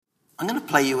I'm going to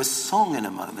play you a song in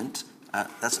a moment.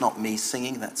 That's not me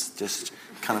singing, that's just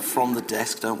kind of from the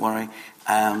desk, don't worry.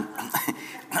 But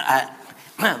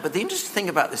the interesting thing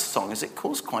about this song is it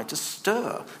caused quite a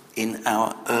stir in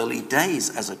our early days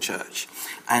as a church.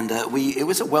 And it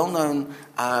was a well-known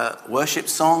worship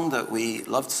song that we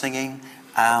loved singing.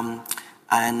 We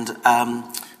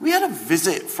had a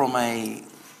visit from a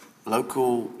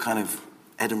local kind of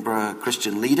Edinburgh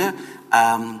Christian leader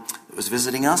that was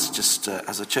visiting us just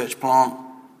as a church plant.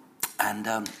 And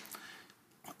the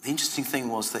interesting thing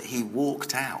was that he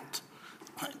walked out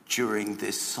during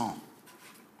this song.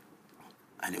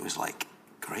 And it was like,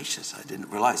 gracious, I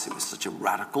didn't realize it was such a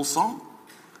radical song.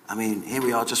 I mean, here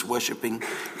we are just worshiping,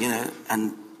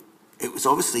 and it was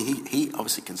obviously, he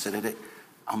obviously considered it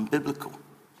unbiblical.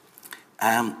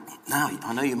 Now,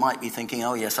 I know you might be thinking,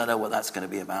 oh yes, I know what that's going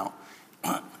to be about.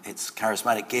 It's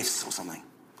charismatic gifts or something,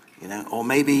 or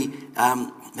maybe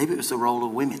it was the role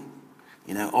of women,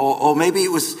 or maybe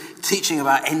it was teaching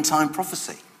about end-time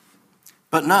prophecy.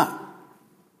 But no,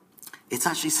 it's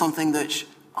actually something that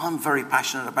I'm very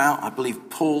passionate about. I believe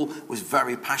Paul was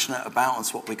very passionate about.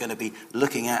 That's what we're going to be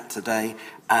looking at today.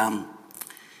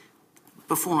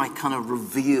 Before I kind of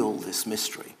reveal this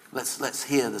mystery, let's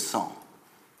hear the song.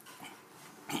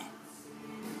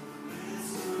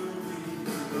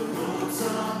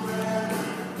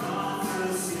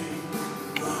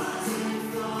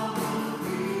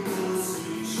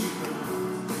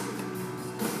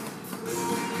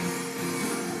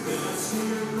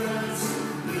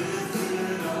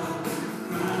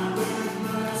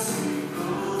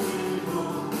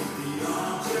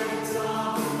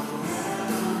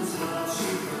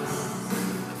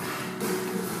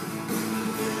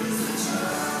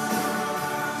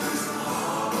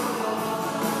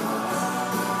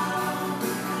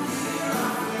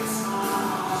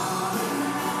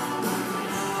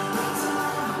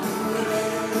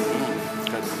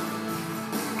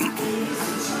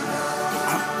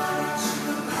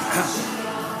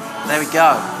 There we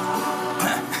go.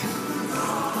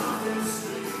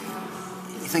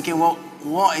 You're thinking, well,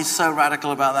 what is so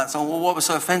radical about that song? Well, what was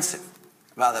so offensive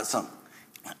about that song?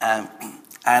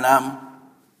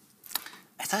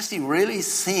 It's actually really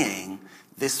seeing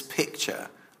this picture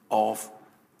of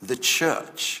the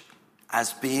church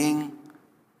as being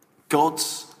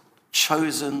God's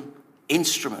chosen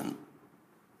instrument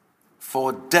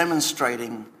for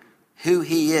demonstrating who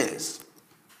he is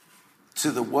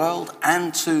to the world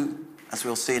and to, as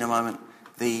we'll see in a moment,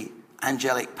 the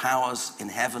angelic powers in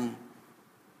heaven,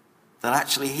 that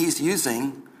actually he's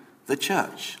using the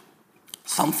church.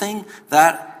 Something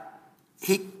that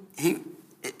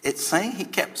it's saying he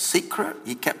kept secret,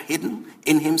 he kept hidden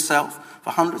in himself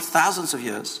for hundreds, thousands of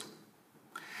years.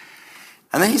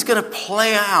 And then he's going to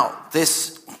play out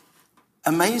this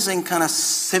amazing kind of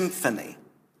symphony,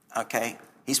 okay?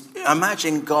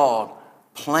 Imagine God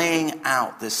playing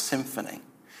out this symphony,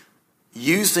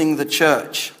 using the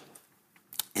church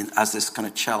as this kind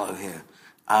of cello here.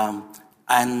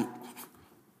 And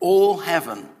all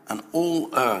heaven and all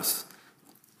earth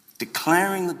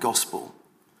declaring the gospel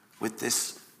with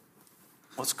this,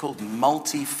 what's called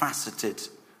multifaceted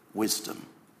wisdom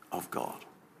of God.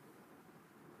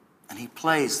 And he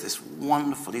plays this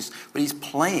wonderful, he's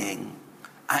playing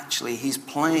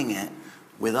it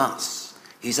with us.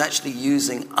 He's actually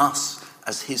using us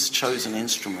as his chosen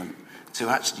instrument to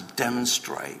actually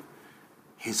demonstrate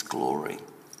his glory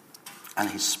and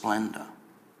his splendor.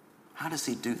 How does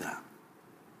he do that?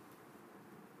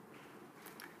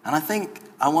 And I think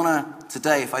I want to,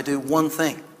 today, if I do one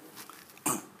thing,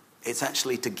 it's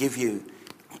actually to give you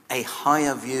a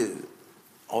higher view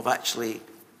of actually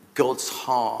God's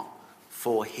heart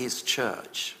for his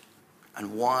church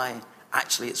and why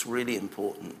actually it's really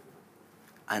important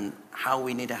and how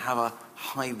we need to have a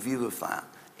high view of that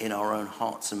in our own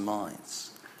hearts and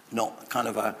minds. Not kind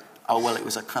of it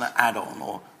was a kind of add-on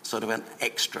or sort of an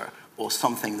extra or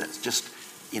something that's just,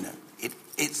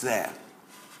 it's there.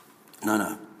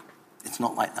 No, it's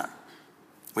not like that.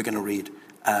 We're going to read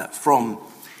from,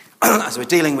 as we're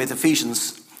dealing with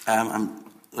Ephesians, I'm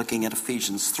looking at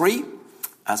Ephesians 3,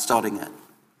 starting at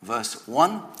verse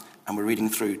 1, and we're reading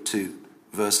through to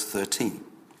verse 13.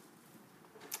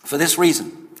 For this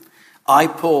reason, I,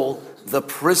 Paul, the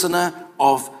prisoner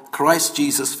of Christ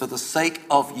Jesus, for the sake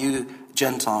of you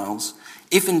Gentiles,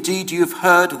 if indeed you have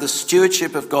heard of the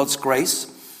stewardship of God's grace,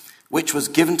 which was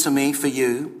given to me for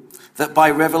you, that by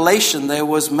revelation there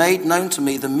was made known to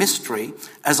me the mystery,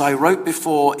 as I wrote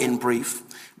before in brief,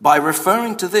 by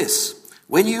referring to this.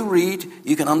 When you read,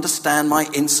 you can understand my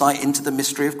insight into the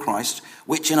mystery of Christ,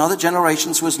 which in other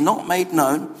generations was not made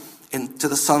known to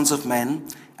the sons of men,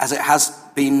 as it has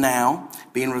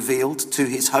been revealed to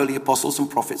his holy apostles and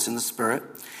prophets in the Spirit.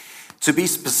 To be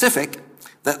specific,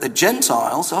 that the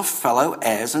Gentiles are fellow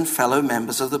heirs and fellow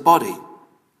members of the body,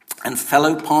 and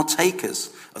fellow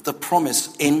partakers of the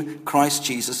promise in Christ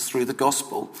Jesus through the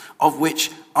gospel, of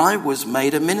which I was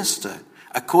made a minister,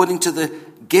 according to the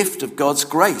gift of God's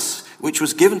grace, which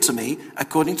was given to me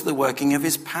according to the working of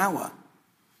his power.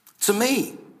 To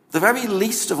me, the very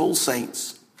least of all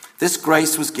saints, this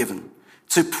grace was given,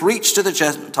 to preach to the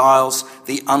Gentiles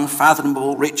the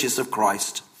unfathomable riches of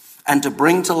Christ, and to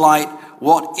bring to light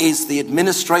what is the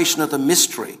administration of the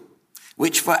mystery,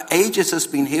 which for ages has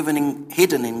been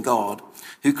hidden in God,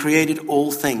 who created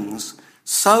all things,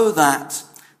 so that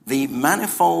the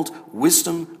manifold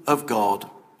wisdom of God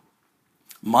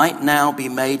might now be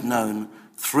made known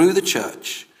through the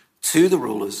church to the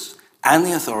rulers and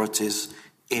the authorities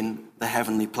in the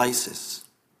heavenly places.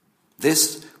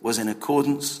 This was in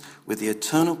accordance with the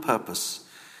eternal purpose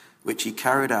which he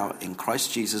carried out in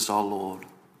Christ Jesus our Lord,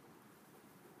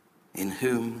 in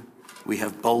whom we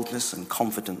have boldness and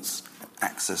confidence and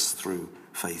access through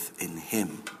faith in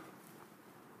him.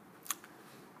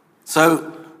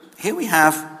 So here we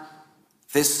have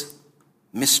this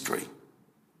mystery.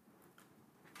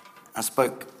 I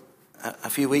spoke a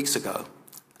few weeks ago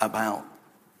about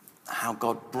how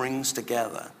God brings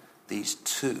together these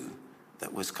two,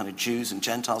 that was kind of Jews and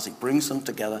Gentiles. He brings them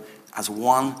together as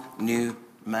one new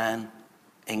man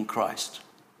in Christ.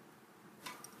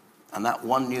 And that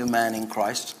one new man in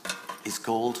Christ is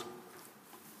called,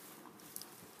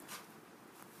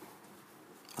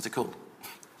 what's it called?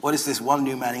 What is this one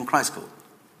new man in Christ called?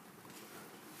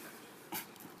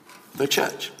 The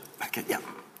church. Okay, yeah.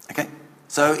 Okay.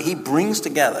 So he brings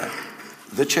together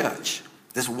the church,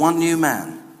 this one new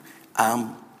man.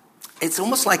 It's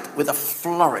almost like with a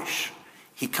flourish,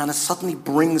 he kind of suddenly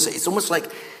brings it. It's almost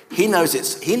like he knows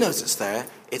it's there.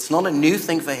 It's not a new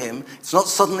thing for him. It's not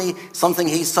suddenly something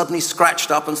he suddenly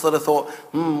scratched up and sort of thought,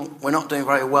 we're not doing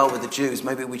very well with the Jews.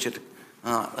 Maybe we should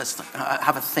let's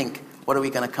have a think. What are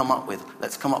we going to come up with?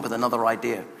 Let's come up with another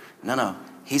idea. No.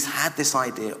 He's had this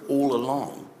idea all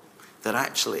along that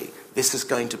actually this is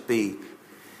going to be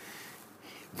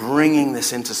bringing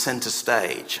this into center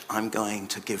stage. I'm going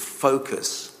to give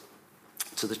focus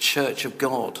to the church of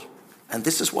God. And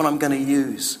this is what I'm going to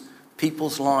use.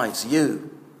 People's lives, you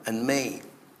and me.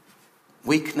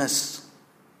 Weakness,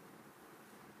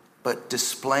 but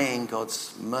displaying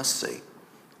God's mercy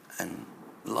and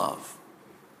love.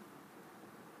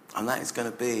 And that is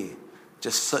going to be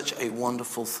just such a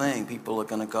wonderful thing. People are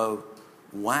going to go,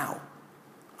 wow,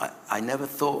 I never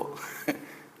thought,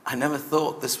 I never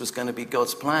thought this was going to be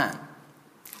God's plan.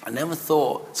 I never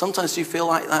thought. Sometimes you feel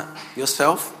like that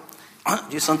yourself.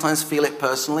 You sometimes feel it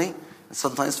personally, and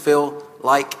sometimes feel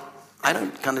like I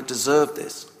don't kind of deserve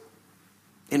this.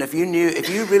 You know, if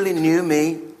you really knew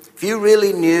me, if you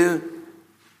really knew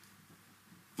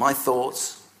my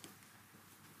thoughts,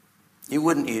 you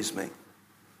wouldn't use me.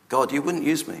 God, you wouldn't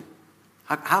use me.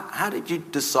 How did you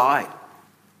decide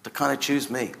to kind of choose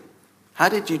me?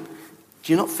 Do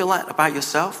you not feel that about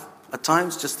yourself at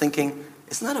times, just thinking,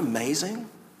 isn't that amazing?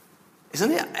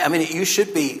 Isn't it? I mean, you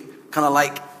should be kind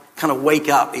of wake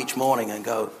up each morning and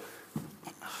go,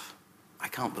 I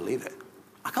can't believe it.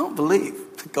 I can't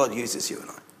believe that God uses you and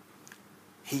I.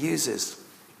 He uses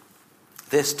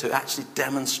this to actually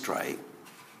demonstrate,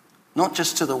 not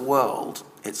just to the world,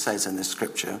 it says in this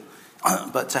scripture,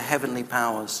 but to heavenly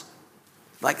powers.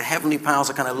 Like the heavenly powers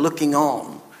are kind of looking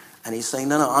on, and he's saying,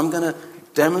 no, I'm going to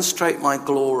demonstrate my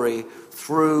glory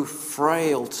through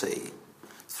frailty,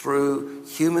 through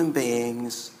human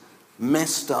beings,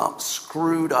 messed up,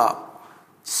 screwed up,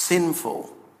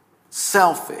 sinful,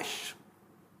 selfish,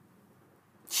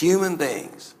 human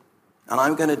beings. And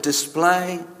I'm going to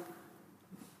display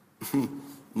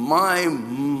my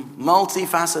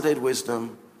multifaceted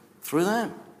wisdom through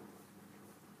them.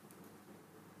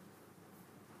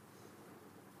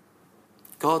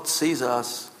 God sees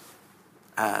us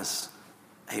as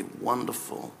a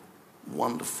wonderful,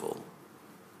 wonderful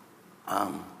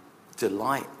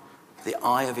delight. The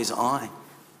eye of his eye,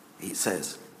 he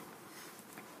says.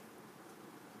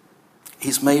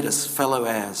 He's made us fellow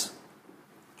heirs.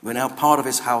 We're now part of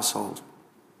his household.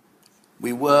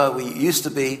 We used to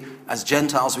be, as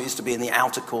Gentiles, we used to be in the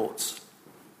outer courts.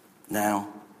 Now,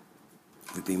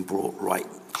 we've been brought right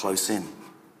close in.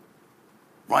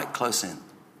 Right close in.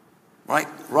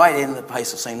 Right in the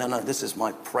place of saying, no, this is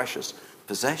my precious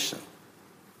possession.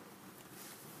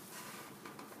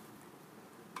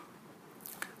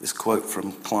 This quote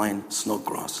from Klyne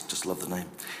Snodgrass, just love the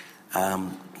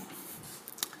name.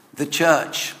 The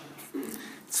church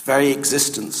its very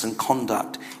existence and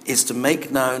conduct, is to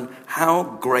make known how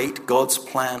great God's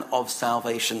plan of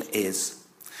salvation is,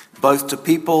 both to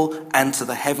people and to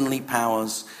the heavenly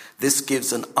powers. This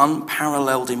gives an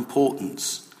unparalleled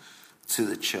importance to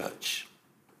the church.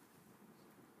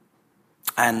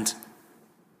 And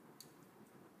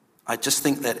I just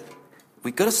think that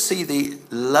we've got to see the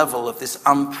level of this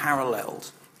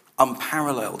unparalleled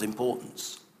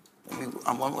importance.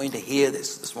 I want you to hear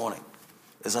this morning.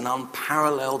 There's an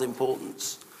unparalleled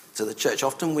importance to the church.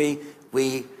 Often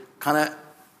we're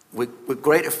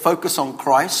great to focus on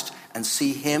Christ and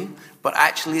see him, but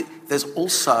actually there's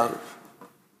also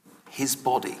his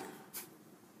body,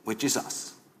 which is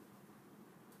us.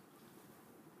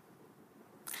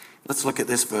 Let's look at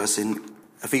this verse in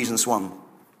Ephesians 1.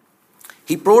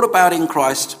 He brought about in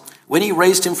Christ, when he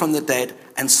raised him from the dead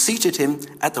and seated him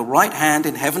at the right hand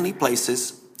in heavenly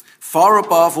places, far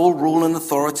above all rule and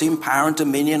authority and power and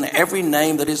dominion, every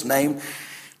name that is named,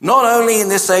 not only in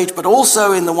this age, but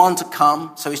also in the one to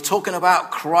come. So he's talking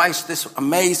about Christ, this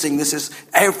is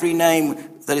every name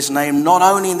that is named, not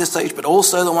only in this age, but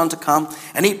also the one to come.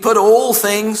 And he put all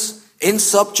things in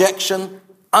subjection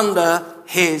under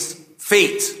his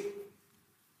feet.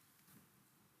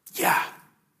 Yeah.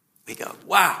 We go,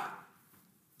 wow,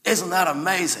 isn't that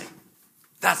amazing?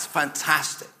 That's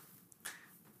fantastic.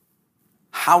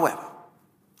 However,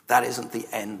 that isn't the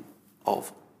end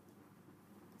of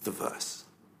the verse.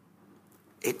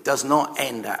 It does not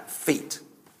end at feet,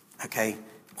 okay?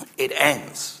 It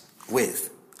ends with,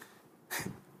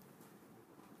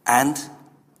 and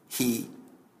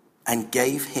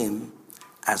gave him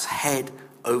as head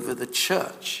over the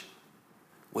church,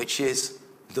 which is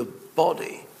the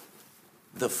body,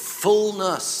 the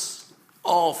fullness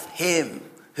of him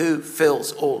who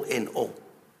fills all in all.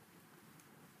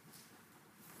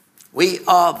 We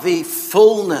are the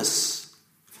fullness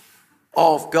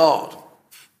of God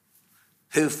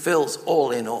who fills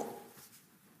all in all.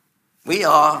 We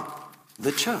are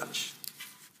the church.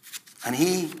 And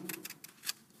he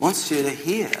wants you to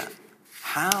hear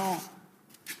how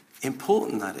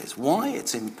important that is, why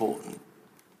it's important.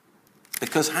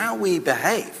 Because how we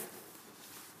behave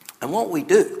and what we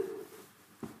do,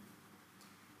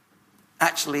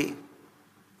 actually,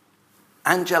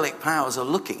 angelic powers are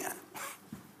looking at.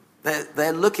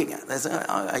 They're looking at.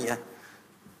 Yeah,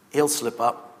 he'll slip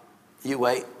up. You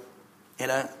wait.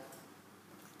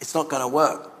 It's not going to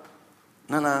work.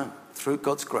 No. Through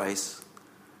God's grace,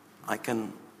 I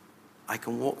can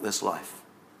walk this life.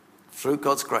 Through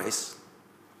God's grace,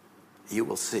 you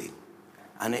will see.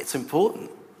 And it's important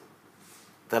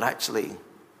that actually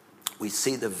we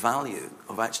see the value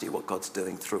of actually what God's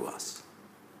doing through us.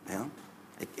 Yeah?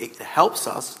 It helps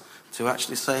us to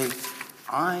actually say,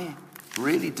 I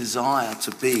really desire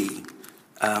to be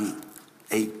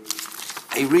a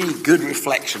really good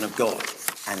reflection of God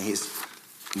and his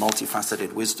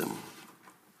multifaceted wisdom.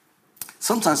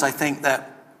 Sometimes I think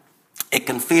that it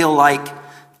can feel like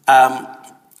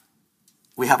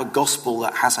we have a gospel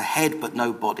that has a head but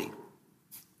no body.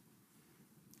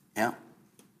 Yeah?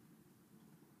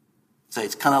 So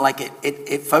it's kind of like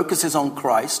it focuses on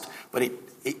Christ, but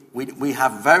we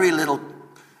have very little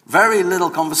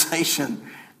conversation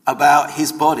about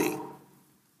his body.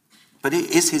 But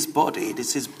it is his body. It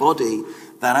is his body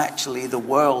that actually the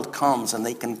world comes and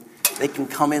they can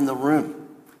come in the room.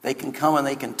 They can come and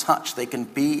they can touch. They can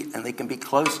be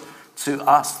close to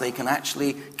us. They can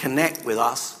actually connect with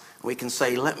us. We can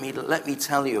say, let me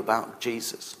tell you about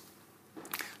Jesus.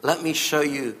 Let me show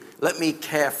you. Let me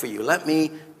care for you. Let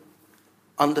me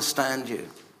understand you.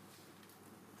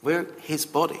 We're his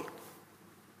body.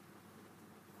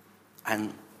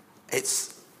 And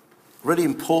it's really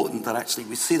important that actually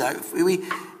we see that.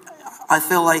 I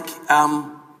feel like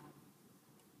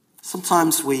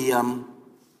sometimes we, you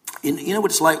know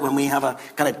what it's like when we have a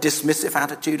kind of dismissive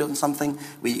attitude on something?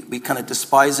 We kind of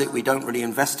despise it. We don't really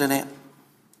invest in it.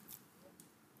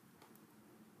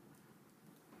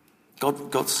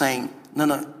 God's saying,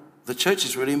 no, the church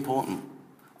is really important.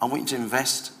 I want you to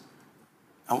invest.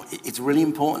 It's really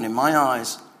important. In my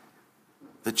eyes,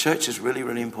 the church is really,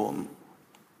 really important.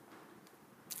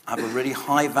 I have a really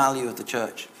high value of the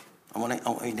church. I want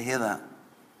you to hear that.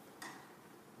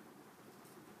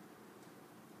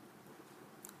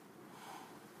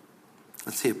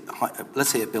 Let's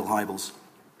hear Bill Hybels.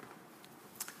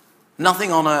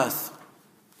 Nothing on earth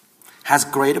has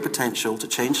greater potential to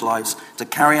change lives, to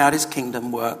carry out his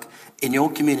kingdom work in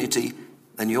your community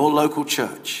than your local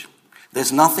church.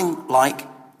 There's nothing like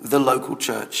the local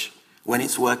church when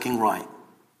it's working right.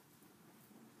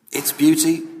 Its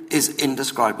beauty is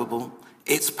indescribable.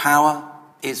 Its power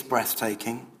is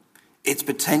breathtaking. Its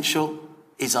potential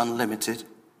is unlimited.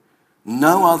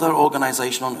 No other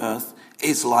organization on earth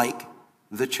is like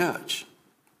the church.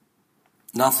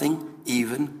 Nothing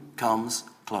even comes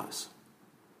close.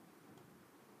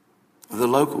 The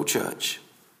local church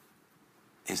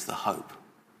is the hope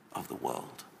of the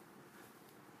world.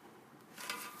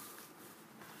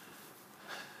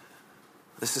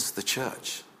 This is the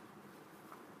church.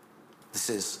 This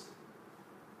is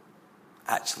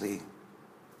actually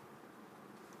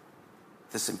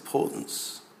this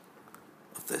importance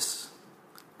of this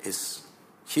is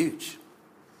huge.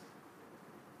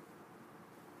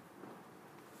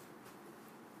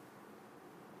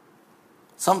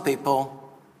 Some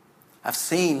people have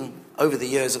seen, over the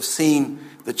years, have seen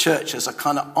the church as a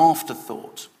kind of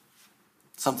afterthought,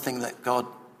 something that God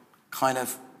kind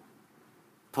of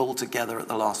pulled together at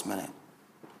the last minute.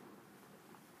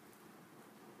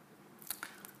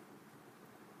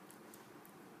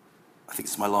 I think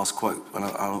it's my last quote, and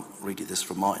I'll read you this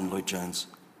from Martin Lloyd-Jones.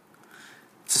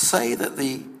 To say that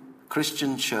the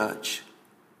Christian church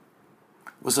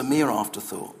was a mere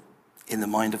afterthought in the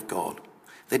mind of God,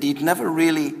 that he'd never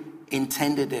really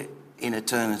intended it in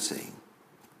eternity,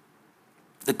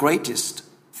 the greatest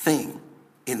thing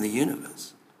in the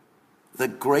universe, the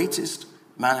greatest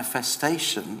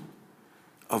manifestation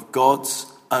of God's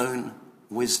own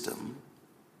wisdom,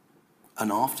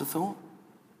 an afterthought?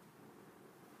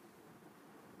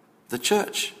 The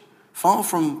church, far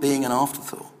from being an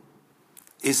afterthought,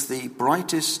 is the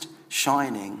brightest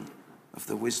shining of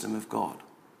the wisdom of God.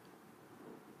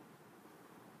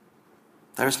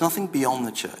 There is nothing beyond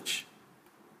the church.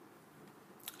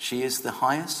 She is the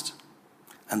highest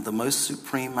and the most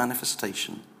supreme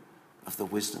manifestation of the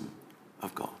wisdom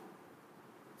of God.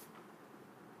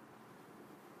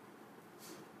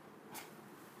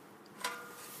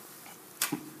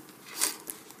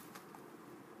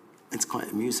 It's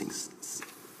quite amusing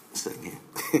sitting here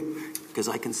because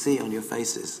I can see on your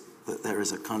faces that there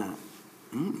is a kind of,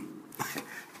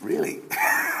 really?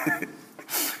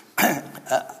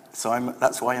 So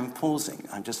that's why I'm pausing.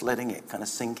 I'm just letting it kind of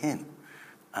sink in.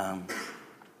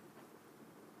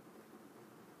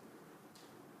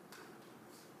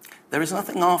 There is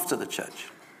nothing after the church.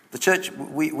 The church,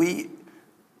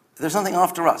 there's nothing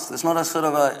after us. There's not a sort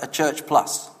of a church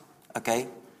plus, okay?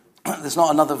 There's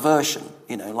not another version,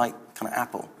 like kind of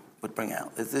Apple would bring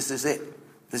out. This is it.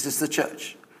 This is the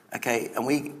church, okay? And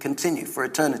we continue for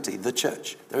eternity, the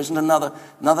church. There isn't another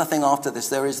thing after this.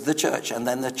 There is the church, and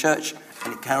then the church,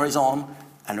 and it carries on,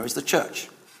 and there is the church.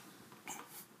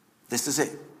 This is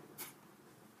it.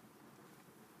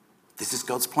 This is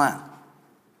God's plan.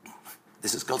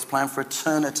 This is God's plan for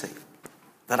eternity.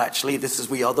 That actually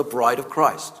we are the bride of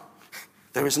Christ.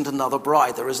 There isn't another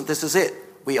bride. This is it.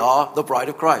 We are the bride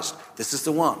of Christ. This is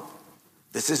the one.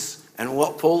 And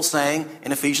what Paul's saying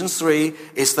in Ephesians 3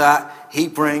 is that he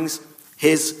brings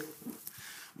his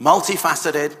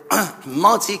multifaceted,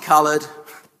 multicolored,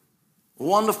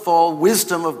 wonderful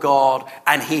wisdom of God,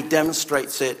 and he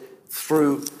demonstrates it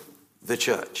through the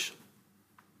church.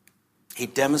 He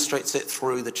demonstrates it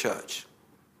through the church.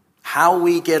 How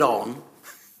we get on,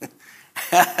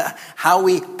 how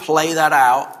we play that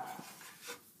out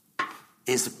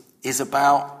is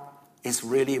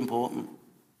really important.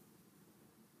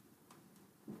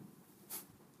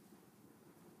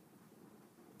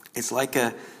 It's like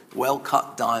a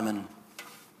well-cut diamond.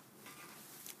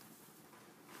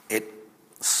 It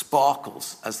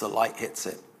sparkles as the light hits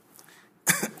it.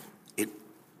 It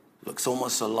looks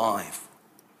almost alive.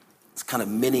 It's kind of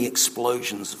mini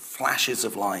explosions, flashes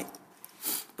of light.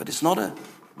 But it's not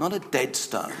a dead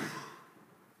stone.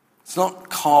 It's not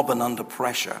carbon under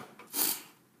pressure.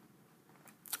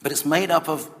 But it's made up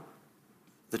of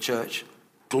the church,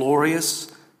 glorious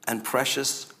and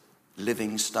precious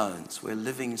living stones. We're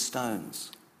living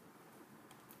stones.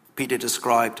 Peter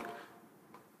described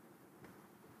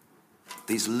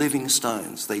these living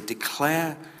stones. They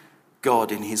declare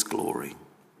God in his glory.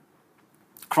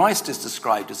 Christ is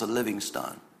described as a living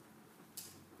stone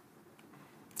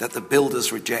that the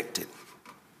builders rejected.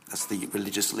 That's the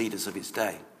religious leaders of his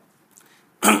day.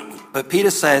 But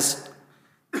Peter says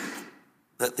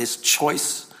that this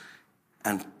choice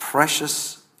and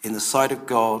precious in the sight of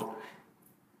God,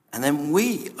 and then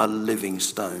we are living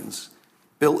stones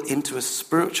built into a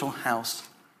spiritual house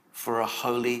for a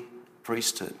holy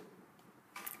priesthood.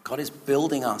 God is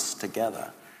building us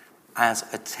together as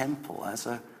a temple, as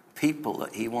a people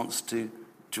that he wants to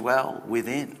dwell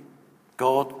within.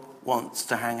 God wants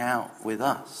to hang out with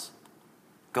us.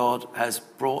 God has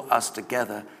brought us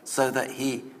together so that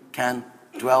he can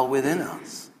dwell within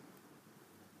us.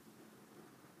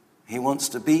 He wants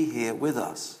to be here with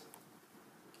us.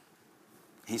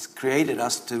 He's created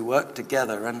us to work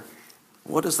together. And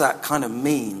what does that kind of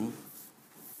mean?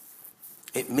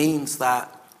 It means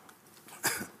that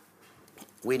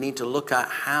we need to look at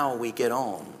how we get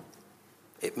on.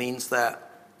 It means that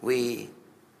we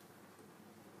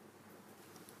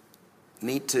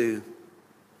need to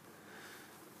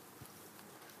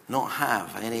not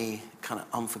have any kind of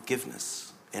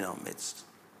unforgiveness in our midst.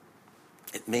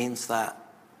 It means that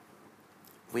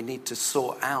we need to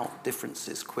sort out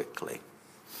differences quickly.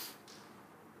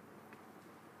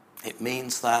 It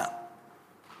means that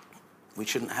we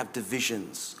shouldn't have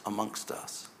divisions amongst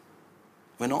us.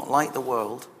 We're not like the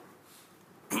world.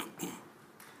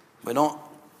 We're not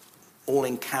all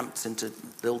encamped into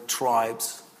little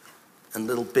tribes and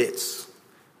little bits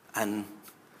and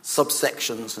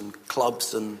subsections and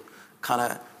clubs and kind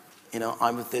of,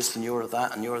 I'm of this and you're of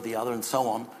that and you're of the other and so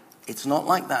on. It's not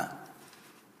like that.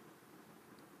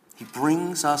 He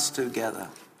brings us together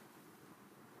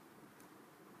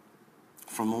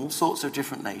from all sorts of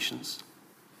different nations,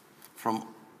 from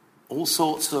all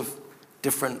sorts of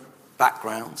different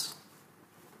backgrounds,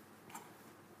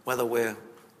 whether we're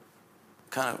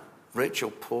kind of rich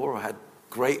or poor or had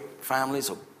great families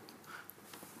or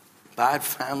bad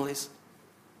families.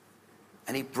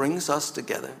 And he brings us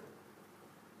together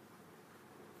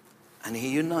and he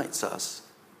unites us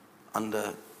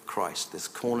under Christ, this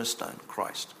cornerstone,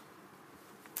 Christ.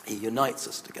 He unites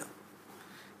us together.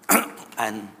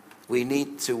 And we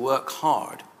need to work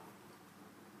hard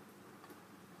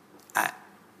at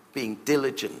being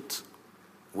diligent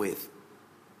with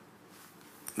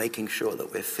making sure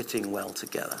that we're fitting well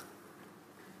together.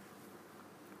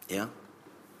 Yeah?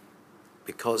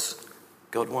 Because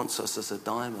God wants us as a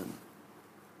diamond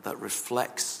that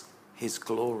reflects his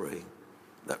glory,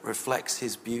 that reflects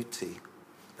his beauty,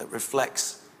 that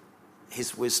reflects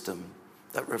his wisdom,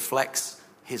 that reflects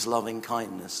his loving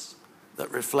kindness,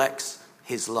 that reflects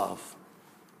his love,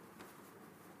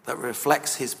 that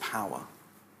reflects his power.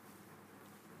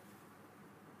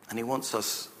 And he wants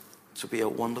us to be a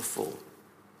wonderful,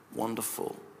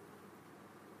 wonderful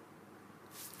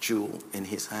jewel in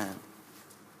his hand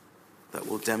that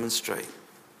will demonstrate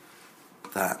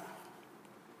that.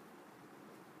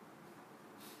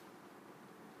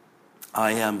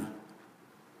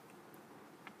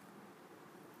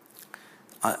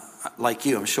 Like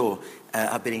you, I'm sure,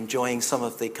 I've been enjoying some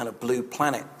of the kind of Blue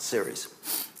Planet series.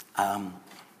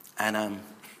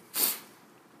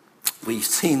 We've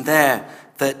seen there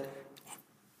that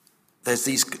there's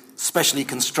these specially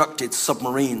constructed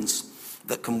submarines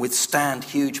that can withstand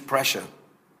huge pressure,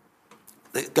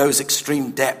 that goes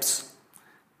extreme depths,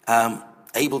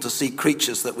 able to see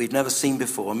creatures that we've never seen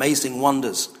before, amazing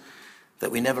wonders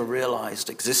that we never realized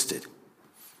existed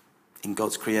in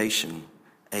God's creation.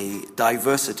 A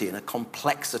diversity and a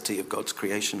complexity of God's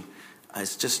creation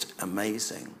is just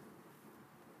amazing.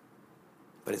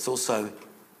 But it's also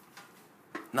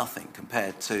nothing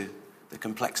compared to the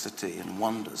complexity and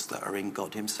wonders that are in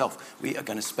God himself. We are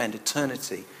going to spend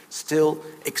eternity still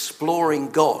exploring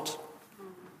God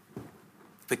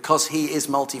because he is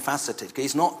multifaceted.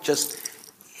 He's not just,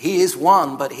 he is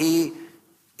one, but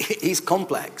he's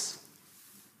complex.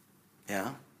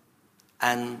 Yeah.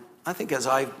 And I think as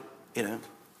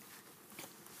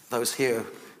those here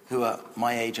who are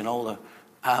my age and older,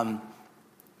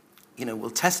 will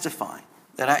testify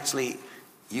that actually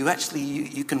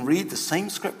you can read the same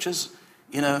scriptures,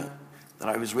 that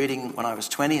I was reading when I was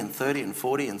 20 and 30 and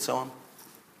 40 and so on.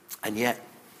 And yet,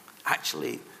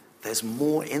 actually, there's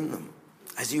more in them.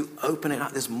 As you open it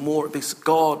up, there's more, because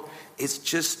God is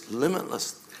just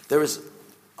limitless. There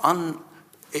are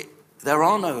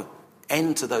no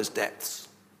end to those depths,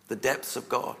 the depths of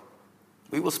God.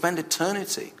 We will spend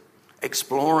eternity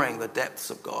exploring the depths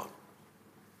of God.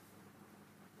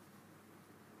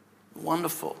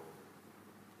 Wonderful.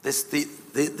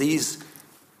 These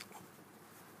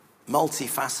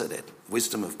multifaceted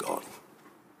wisdom of God.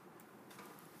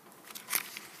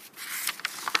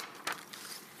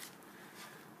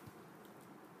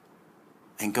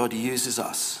 And God uses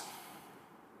us.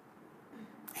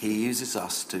 He uses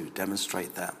us to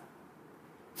demonstrate that.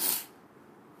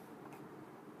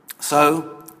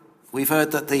 So, we've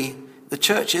heard that the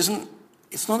church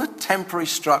it's not a temporary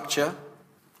structure,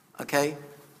 okay?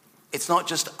 It's not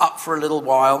just up for a little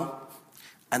while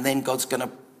and then God's going to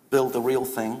build the real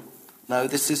thing. No,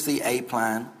 this is the A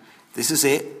plan. This is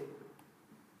it.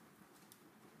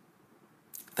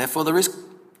 Therefore, there is,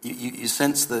 you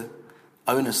sense the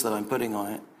onus that I'm putting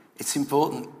on it. It's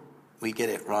important we get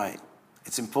it right.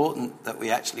 It's important that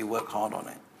we actually work hard on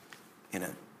it.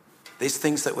 These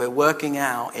things that we're working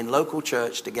out in local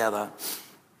church together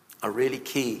are really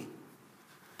key.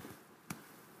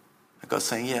 God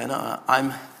saying, yeah, no,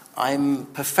 I'm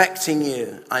perfecting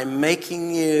you. I'm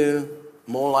making you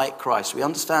more like Christ. We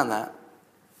understand that.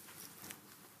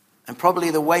 And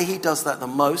probably the way he does that the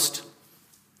most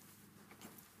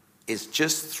is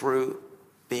just through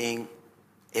being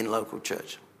in local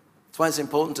church. That's why it's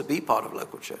important to be part of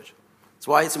local church. That's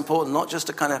why it's important not just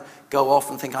to kind of go off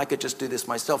and think I could just do this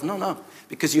myself. No,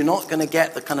 because you're not going to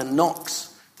get the kind of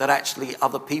knocks that actually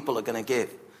other people are going to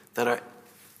give that are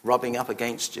rubbing up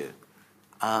against you.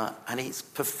 And he's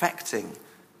perfecting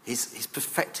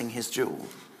his jewel.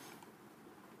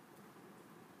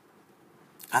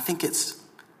 I think it's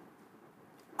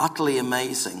utterly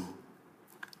amazing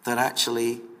that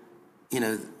actually,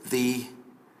 the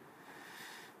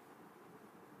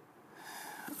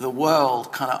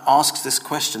world kind of asks this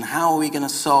question: how are we going to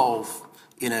solve,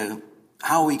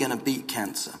 how are we going to beat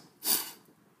cancer?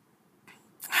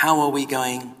 How are we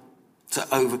going to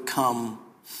overcome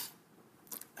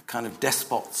kind of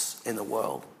despots in the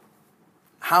world?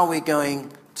 How are we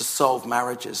going to solve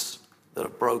marriages that are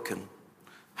broken?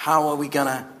 How are we going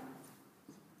to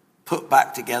put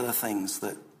back together things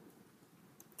that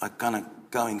are kind of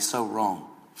going so wrong?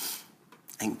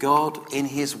 And God, in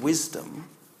his wisdom,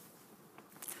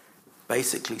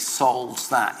 basically solves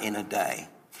that in a day.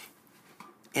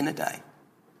 In a day.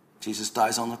 Jesus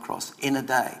dies on the cross. In a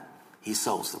day, he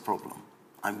solves the problem.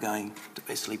 I'm going to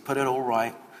basically put it all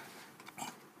right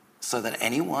so that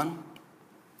anyone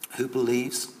who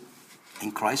believes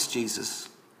in Christ Jesus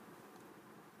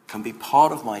can be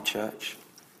part of my church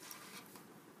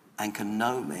and can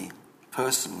know me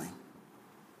personally.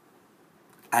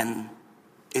 And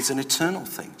it's an eternal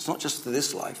thing. It's not just for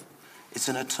this life. It's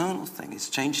an eternal thing. He's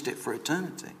changed it for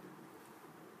eternity.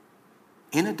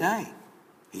 In a day,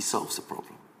 he solves the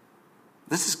problem.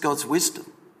 This is God's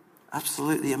wisdom.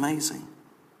 Absolutely amazing.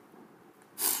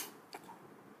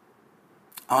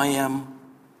 I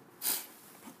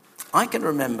can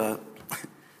remember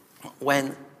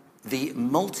when the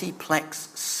multiplex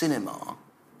cinema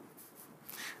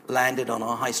landed on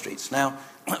our high streets. Now,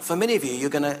 for many of you, you're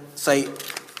going to say,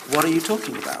 what are you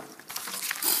talking about?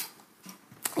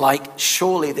 Like,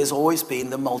 surely there's always been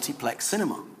the multiplex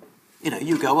cinema.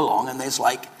 You go along and there's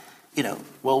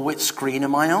well, which screen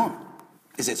am I on?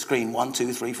 Is it screen 1,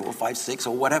 2, 3, 4, 5, 6,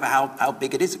 or whatever, how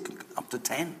big it is, up to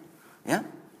 10? Yeah?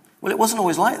 Well, it wasn't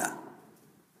always like that.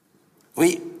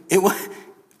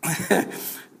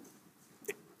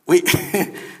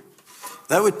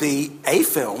 There would be a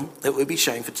film that would be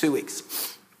shown for 2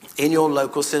 weeks in your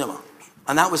local cinema.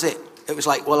 And that was it. It was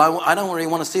like, well, I don't really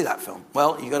want to see that film.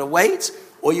 Well, you got to wait,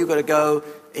 or you got to go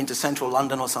into central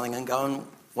London or something and go and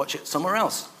watch it somewhere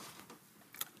else.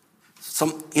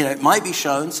 It might be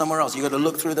shown somewhere else. You got to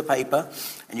look through the paper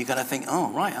and you got to think, oh,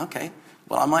 right, okay.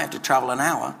 Well, I might have to travel an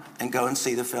hour and go and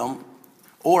see the film.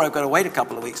 Or I've got to wait a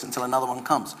couple of weeks until another one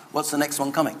comes. What's the next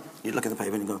one coming? You look at the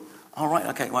paper and you go, oh, right,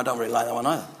 okay, well, I don't really like that one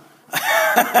either.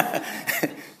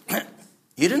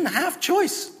 You didn't have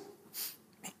choice.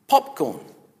 Popcorn.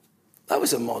 That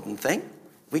was a modern thing.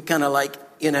 We kind of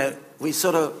we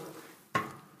sort of,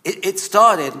 it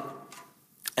started,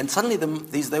 and suddenly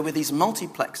there were these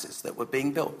multiplexes that were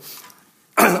being built.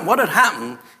 What had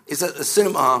happened is that the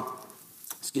cinema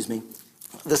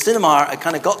had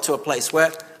kind of got to a place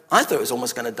where I thought it was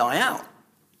almost going to die out.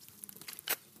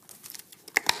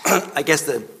 I guess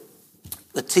the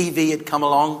TV had come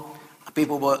along.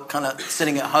 People were kind of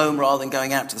sitting at home rather than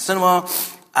going out to the cinema.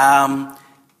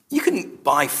 You couldn't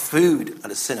buy food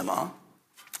at a cinema.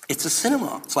 It's a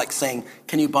cinema. It's like saying,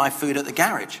 can you buy food at the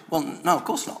garage? Well, no, of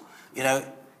course not. You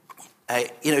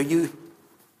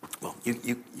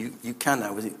can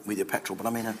now with your petrol, but I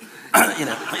mean,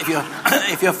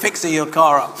 if you're fixing your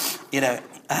car up,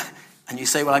 and you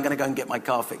say, well, I'm going to go and get my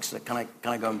car fixed. Can I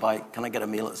go and can I get a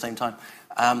meal at the same time?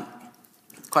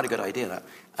 Quite a good idea,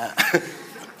 that.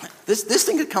 This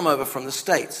thing had come over from the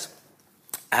States,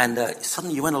 and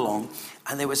suddenly you went along,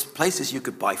 and there was places you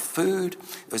could buy food.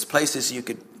 There was places you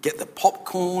could get the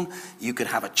popcorn. You could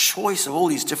have a choice of all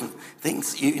these different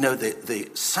things. The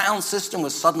sound system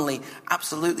was suddenly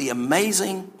absolutely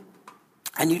amazing,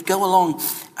 and you'd go along,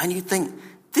 and you'd think,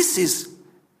 this is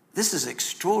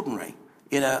extraordinary.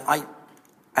 And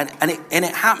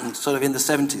it happened sort of in the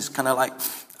 70s, kind of like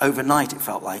overnight. It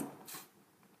felt like.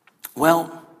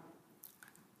 Well,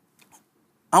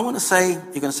 I want to say, you're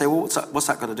going to say, well, what's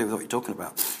that got to do with what you're talking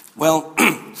about? Well,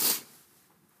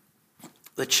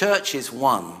 the church is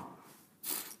one,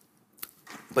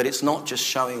 but it's not just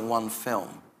showing one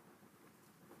film.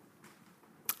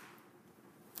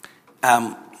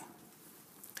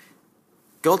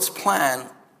 God's plan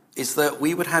is that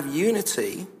we would have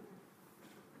unity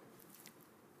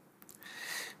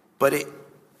But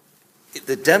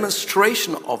the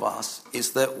demonstration of us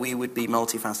is that we would be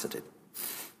multifaceted.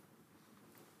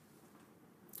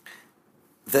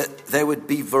 That there would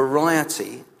be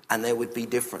variety and there would be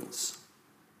difference.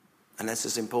 And this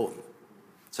is important.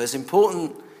 So it's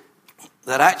important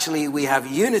that actually we have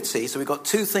unity. So we've got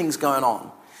two things going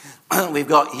on. We've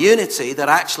got unity that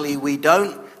actually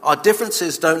our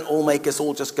differences don't all make us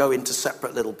all just go into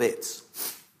separate little bits.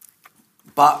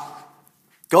 But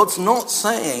God's not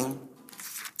saying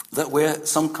that we're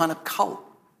some kind of cult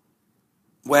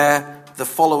where the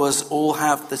followers all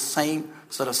have the same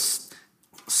sort of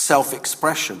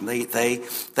self-expression. They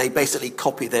basically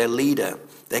copy their leader.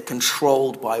 They're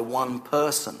controlled by one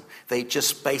person. They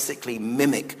just basically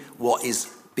mimic what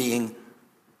is being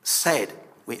said.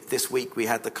 This week we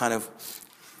had the kind of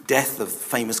death of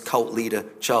famous cult leader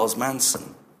Charles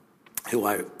Manson, who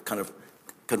I kind of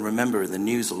can remember in the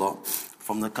news a lot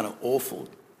from the kind of awful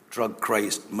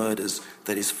drug-crazed murders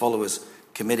that his followers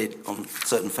committed on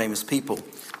certain famous people.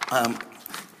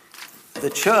 The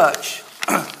church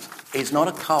is not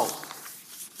a cult.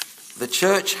 The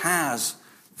church has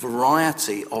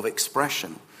variety of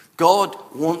expression. God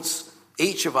wants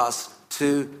each of us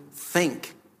to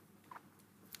think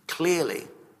clearly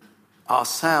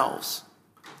ourselves,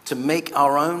 to make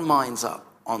our own minds up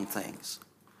on things,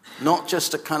 not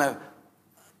just to kind of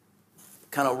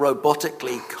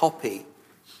robotically copy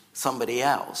somebody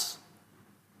else.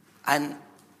 And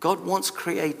God wants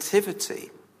creativity.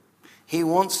 He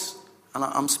wants, and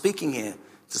I'm speaking here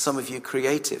to some of you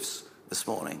creatives this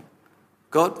morning,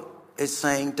 God is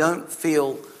saying don't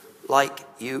feel like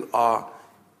you are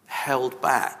held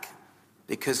back,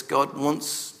 because God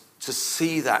wants to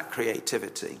see that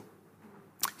creativity.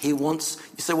 He wants,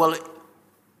 you say, well,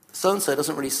 so-and-so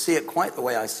doesn't really see it quite the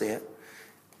way I see it.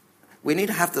 We need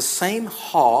to have the same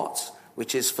heart,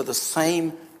 which is for the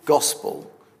same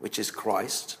gospel, which is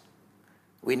Christ.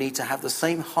 We need to have the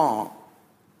same heart,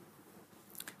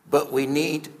 but we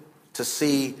need to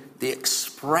see the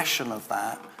expression of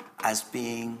that as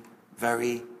being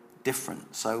very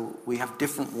different. So we have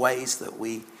different ways that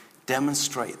we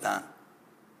demonstrate that.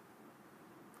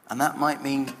 And that might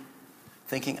mean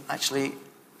thinking, actually,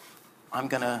 I'm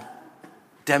going to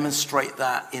demonstrate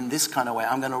that in this kind of way.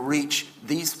 I'm going to reach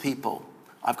these people.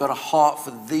 I've got a heart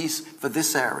for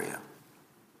this area.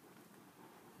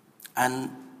 And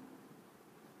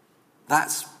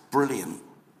that's brilliant.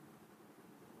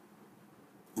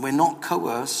 We're not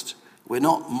coerced. We're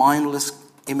not mindless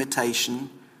imitation.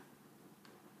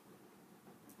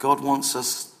 God wants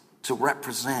us to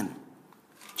represent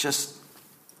just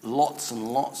lots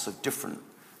and lots of different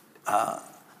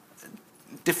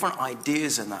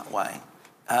ideas in that way,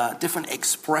 different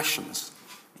expressions.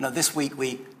 You know, this week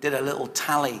we did a little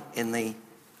tally in the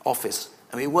office,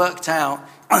 and we worked out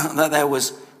that there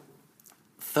was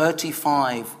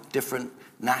 35 different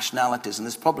nationalities, and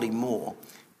there's probably more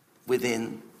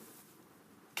within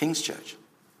King's Church,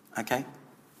 okay?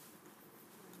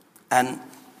 And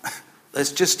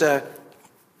there's just a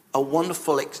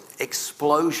wonderful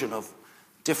explosion of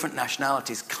different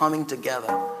nationalities coming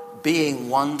together, being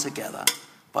one together,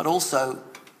 but also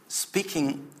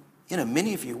speaking. You know,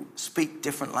 many of you speak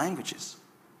different languages.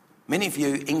 Many of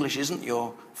you, English isn't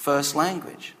your first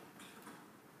language.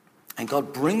 And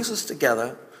God brings us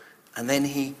together, and then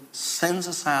he sends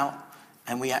us out,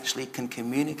 and we actually can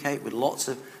communicate with lots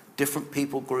of different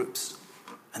people groups.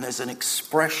 And there's an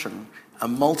expression, a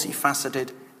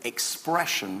multifaceted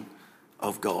expression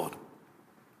of God.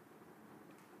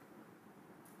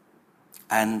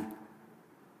 And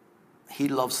he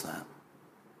loves that.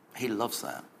 He loves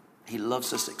that. He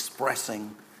loves us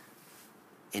expressing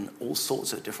in all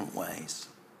sorts of different ways.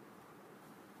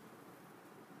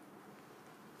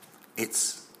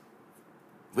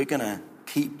 We're going to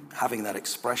keep having that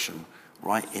expression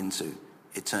right into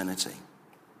eternity.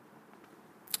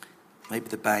 Maybe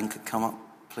the band could come up,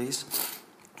 please.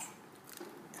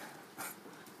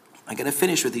 I'm going to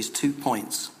finish with these 2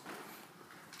 points.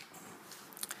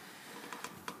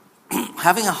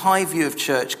 Having a high view of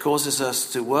church causes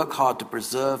us to work hard to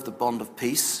preserve the bond of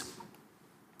peace,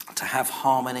 to have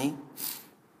harmony,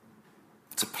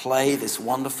 to play this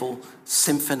wonderful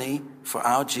symphony for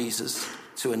our Jesus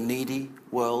to a needy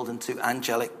world and to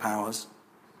angelic powers.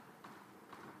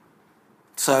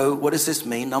 So what does this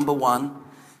mean? Number one,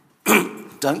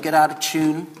 don't get out of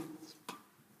tune.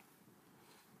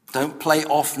 Don't play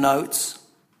off notes.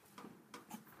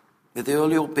 With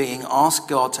all your being, ask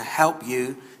God to help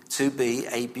you to be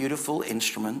a beautiful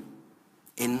instrument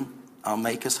in our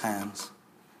Maker's hands,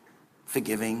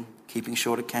 forgiving, keeping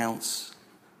short accounts,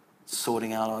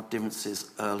 sorting out our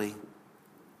differences early.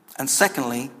 And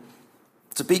secondly,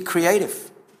 To be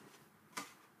creative.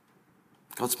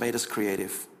 God's made us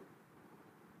creative.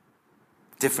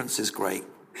 Difference is great.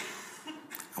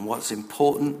 And what's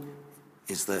important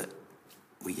is that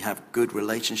we have good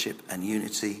relationship and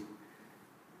unity.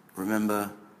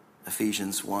 Remember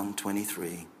Ephesians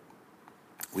 1:23.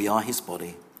 We are his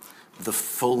body, the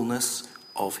fullness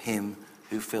of him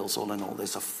who fills all in all.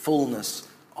 There's a fullness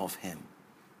of him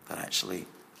that actually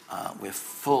we're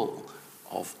full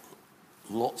of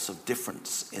lots of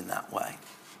difference in that way.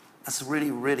 That's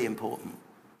really, really important.